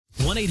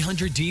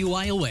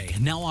1-800-DUI-AWAY,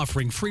 now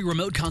offering free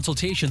remote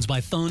consultations by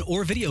phone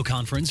or video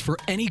conference for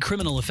any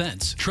criminal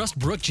offense. Trust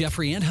Brooke,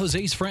 Jeffrey, and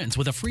Jose's friends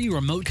with a free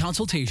remote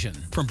consultation.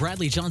 From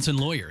Bradley Johnson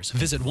Lawyers,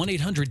 visit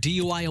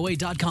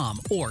 1-800-DUI-AWAY.com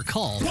or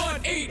call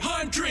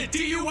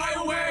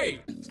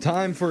 1-800-DUI-AWAY. It's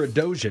time for a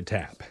Doja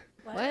tap.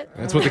 What?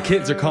 That's what the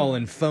kids are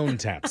calling phone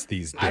taps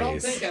these days. I don't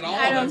think at all.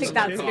 I don't think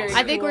that's very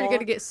I think we're going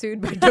to get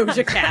sued by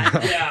Doja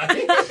Cat.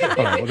 Yeah.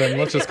 All right, well then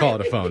let's just call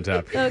it a phone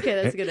tap. Okay,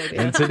 that's a good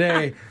idea. And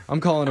today, I'm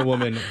calling a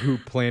woman who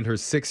planned her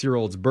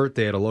 6-year-old's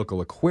birthday at a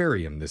local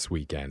aquarium this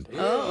weekend.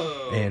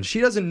 Oh. And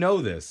she doesn't know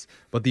this,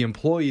 but the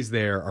employees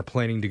there are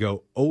planning to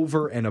go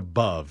over and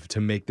above to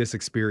make this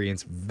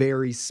experience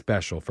very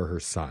special for her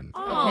son.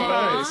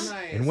 Nice.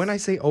 And when I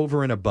say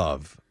over and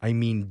above, I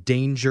mean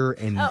danger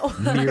and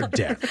near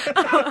death.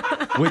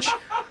 Which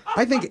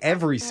I think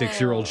every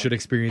 6-year-old should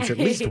experience at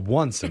least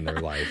once in their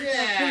life.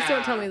 Please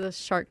don't tell me the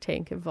Shark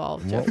Tank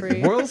involved,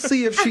 Jeffrey. We'll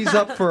see if she's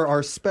up for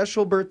our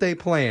special birthday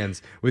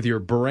plans with your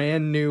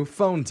brand new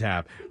phone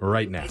tap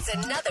right now. It's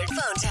another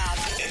phone tap.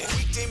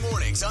 Weekday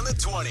mornings on the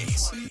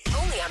 20s.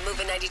 Only on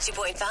Moving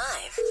 92.5.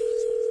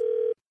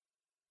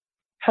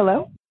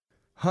 Hello?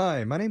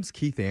 Hi, my name's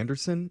Keith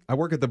Anderson. I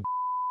work at the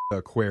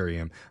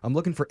aquarium. I'm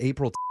looking for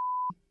April.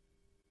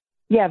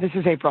 Yeah, this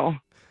is April.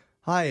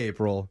 Hi,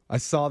 April. I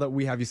saw that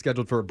we have you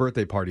scheduled for a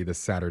birthday party this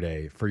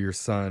Saturday for your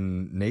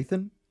son,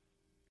 Nathan.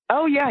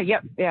 Oh, yeah,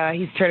 yep. Yeah,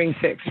 he's turning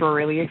 6. We're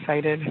really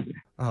excited.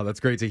 Oh,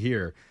 that's great to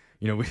hear.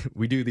 You know,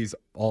 we do these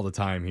all the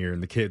time here,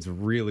 and the kids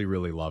really,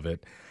 really love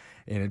it.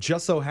 And it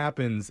just so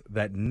happens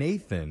that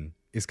Nathan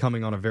is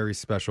coming on a very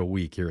special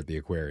week here at the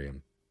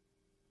aquarium.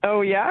 Oh,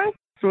 yeah?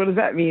 So what does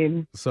that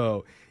mean?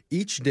 So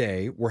each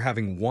day, we're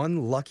having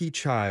one lucky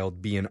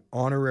child be an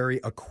honorary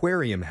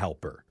aquarium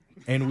helper.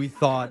 And we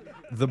thought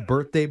the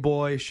birthday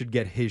boy should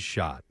get his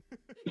shot.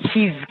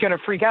 He's going to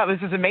freak out. This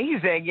is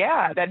amazing.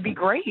 Yeah, that'd be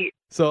great.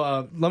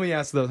 So let me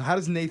ask, though, how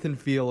does Nathan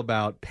feel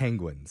about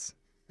penguins?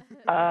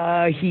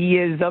 He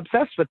is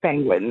obsessed with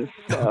penguins.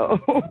 So.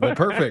 Well,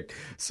 perfect.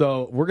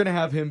 So we're going to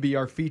have him be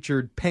our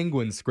featured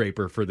penguin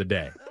scraper for the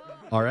day.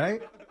 All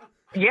right?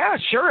 Yeah,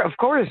 sure, of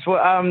course.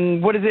 Well,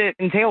 what does it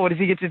entail? What does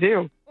he get to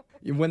do?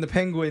 When the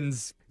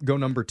penguins go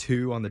number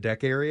 2 on the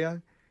deck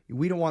area,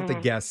 we don't want the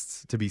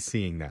guests to be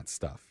seeing that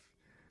stuff.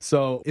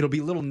 So it'll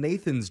be little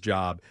Nathan's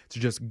job to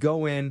just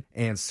go in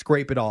and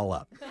scrape it all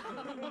up.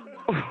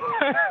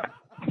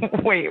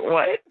 Wait,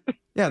 what?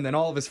 Yeah, and then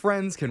all of his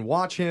friends can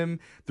watch him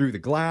through the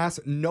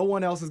glass. No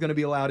one else is going to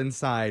be allowed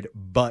inside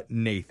but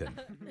Nathan.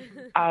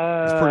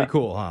 It's pretty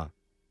cool, huh?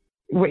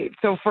 Wait,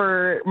 so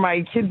for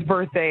my kid's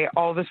birthday,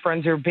 all of his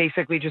friends are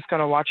basically just going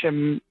to watch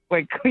him,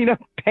 like, clean up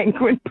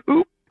penguin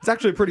poop? It's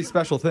actually a pretty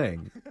special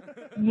thing.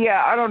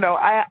 Yeah, I don't know.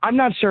 I'm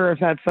not sure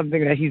if that's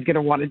something that he's going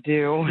to want to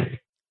do.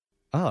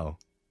 Oh,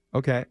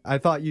 okay. I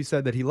thought you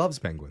said that he loves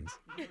penguins.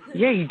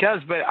 Yeah, he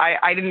does, but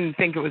I didn't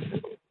think it was...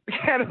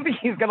 I don't think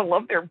he's going to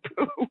love their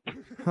poop.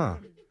 Huh.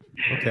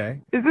 Okay.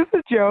 Is this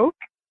a joke?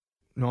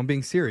 No, I'm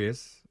being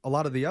serious. A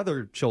lot of the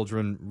other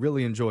children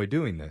really enjoy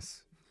doing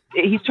this.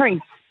 He's turning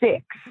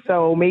 6,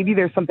 so maybe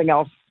there's something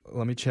else.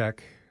 Let me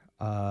check.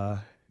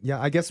 Yeah,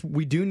 I guess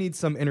we do need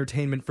some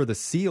entertainment for the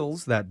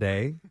seals that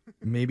day.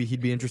 Maybe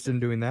he'd be interested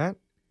in doing that.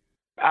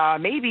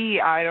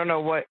 Maybe. I don't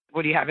know. What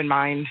do you have in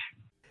mind?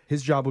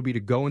 His job would be to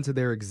go into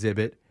their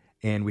exhibit,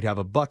 and we'd have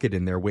a bucket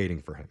in there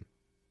waiting for him.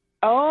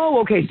 Oh,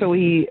 okay. So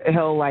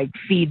he'll like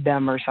feed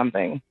them or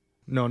something.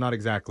 No, not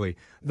exactly.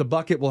 The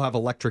bucket will have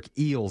electric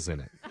eels in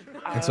it.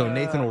 And so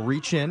Nathan will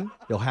reach in.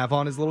 He'll have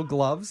on his little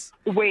gloves.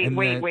 Wait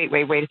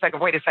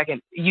a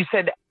second. You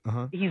said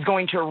he's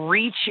going to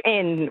reach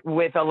in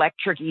with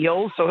electric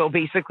eels, so he'll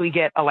basically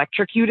get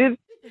electrocuted?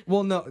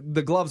 Well, no,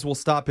 the gloves will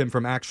stop him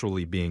from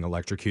actually being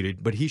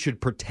electrocuted, but he should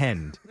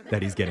pretend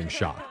that he's getting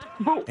shocked.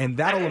 And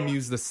that'll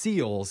amuse the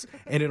seals,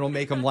 and it'll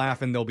make them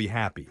laugh, and they'll be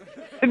happy.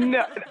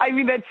 No, I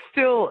mean, that's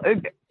still...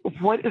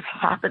 what is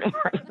happening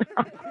right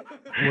now?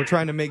 We're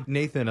trying to make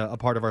Nathan a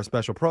part of our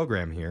special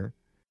program here.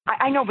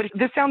 I know, but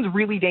this sounds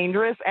really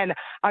dangerous, and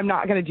I'm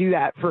not going to do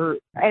that for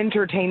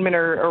entertainment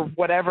or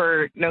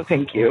whatever. No,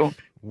 thank you.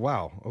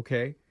 Wow,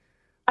 okay.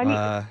 I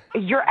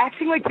mean, you're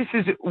acting like this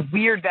is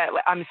weird that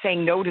I'm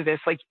saying no to this.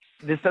 Like,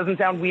 this doesn't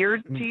sound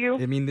weird to you?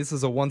 I mean, this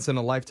is a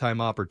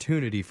once-in-a-lifetime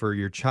opportunity for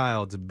your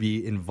child to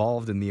be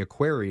involved in the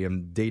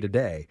aquarium day to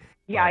day.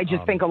 Yeah, I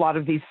just think a lot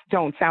of these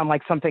don't sound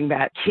like something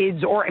that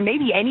kids or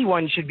maybe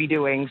anyone should be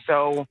doing,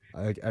 so...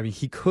 I mean,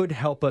 he could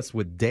help us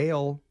with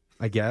Dale,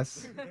 I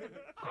guess.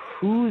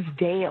 Who's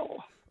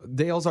Dale?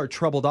 Dale's our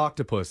troubled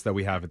octopus that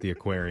we have at the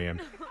aquarium.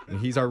 And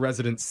he's our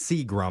resident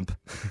sea grump.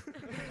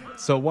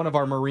 So one of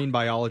our marine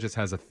biologists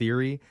has a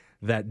theory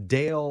that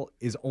Dale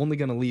is only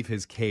going to leave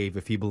his cave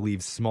if he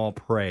believes small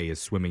prey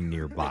is swimming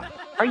nearby.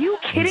 Are you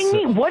kidding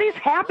me? What is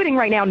happening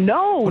right now?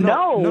 No.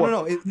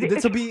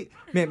 This will be,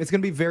 ma'am, it's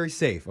going to be very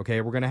safe,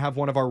 okay? We're going to have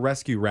one of our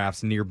rescue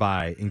rafts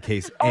nearby in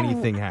case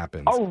anything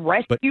happens. Oh,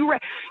 rescue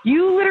raft?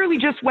 You literally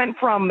just went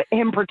from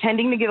him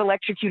pretending to get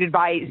electrocuted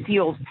by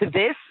seals to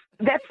this?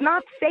 That's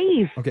not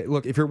safe. Okay,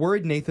 look, if you're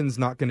worried Nathan's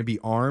not going to be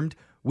armed,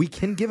 we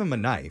can give him a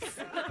knife.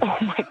 Oh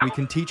my God. We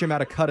can teach him how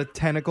to cut a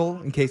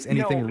tentacle in case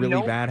anything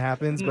really bad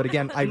happens. But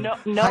again, I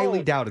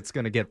highly doubt it's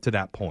going to get to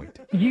that point.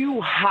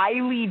 You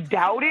highly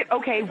doubt it?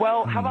 Okay,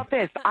 well, how about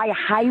this? I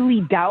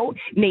highly doubt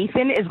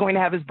Nathan is going to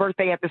have his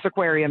birthday at this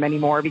aquarium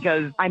anymore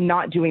because I'm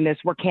not doing this.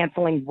 We're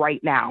canceling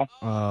right now.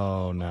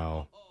 Oh,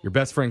 no. Your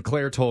best friend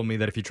Claire told me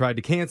that if you tried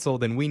to cancel,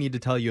 then we need to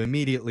tell you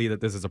immediately that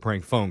this is a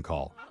prank phone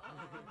call.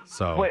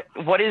 So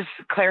What does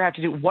Claire have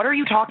to do? What are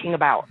you talking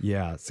about?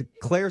 yeah, so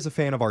Claire's a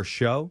fan of our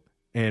show,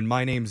 and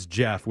my name's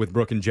Jeff with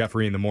Brooke and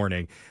Jeffrey in the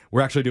morning. We're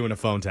actually doing a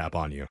phone tap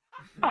on you.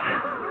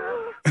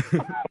 Oh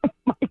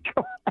my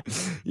God.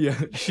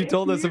 Yeah, she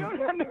told us.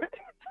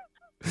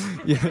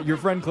 Yeah, your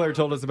friend Claire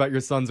told us about your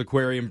son's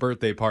aquarium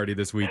birthday party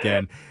this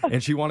weekend,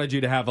 and she wanted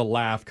you to have a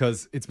laugh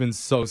because it's been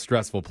so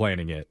stressful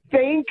planning it.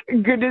 Thank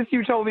goodness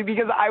you told me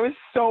because I was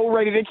so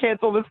ready to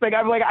cancel this thing.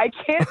 I'm like, I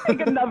can't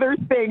think another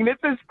thing. This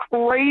is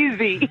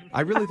crazy.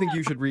 I really think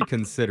you should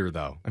reconsider,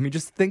 though. I mean,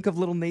 just think of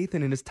little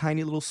Nathan in his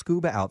tiny little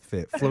scuba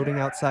outfit floating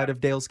outside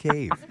of Dale's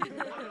cave.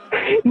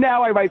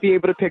 Now I might be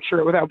able to picture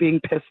it without being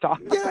pissed off.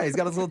 Yeah, he's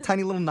got his little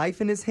tiny little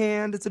knife in his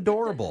hand. It's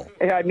adorable.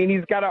 Yeah, I mean,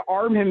 he's got to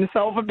arm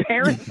himself,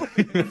 apparently.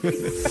 Wake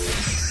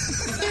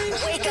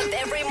up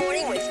every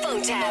morning with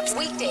phone taps.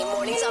 Weekday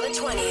mornings on the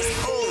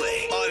 20s.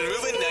 Only on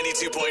Moving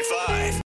 92.5.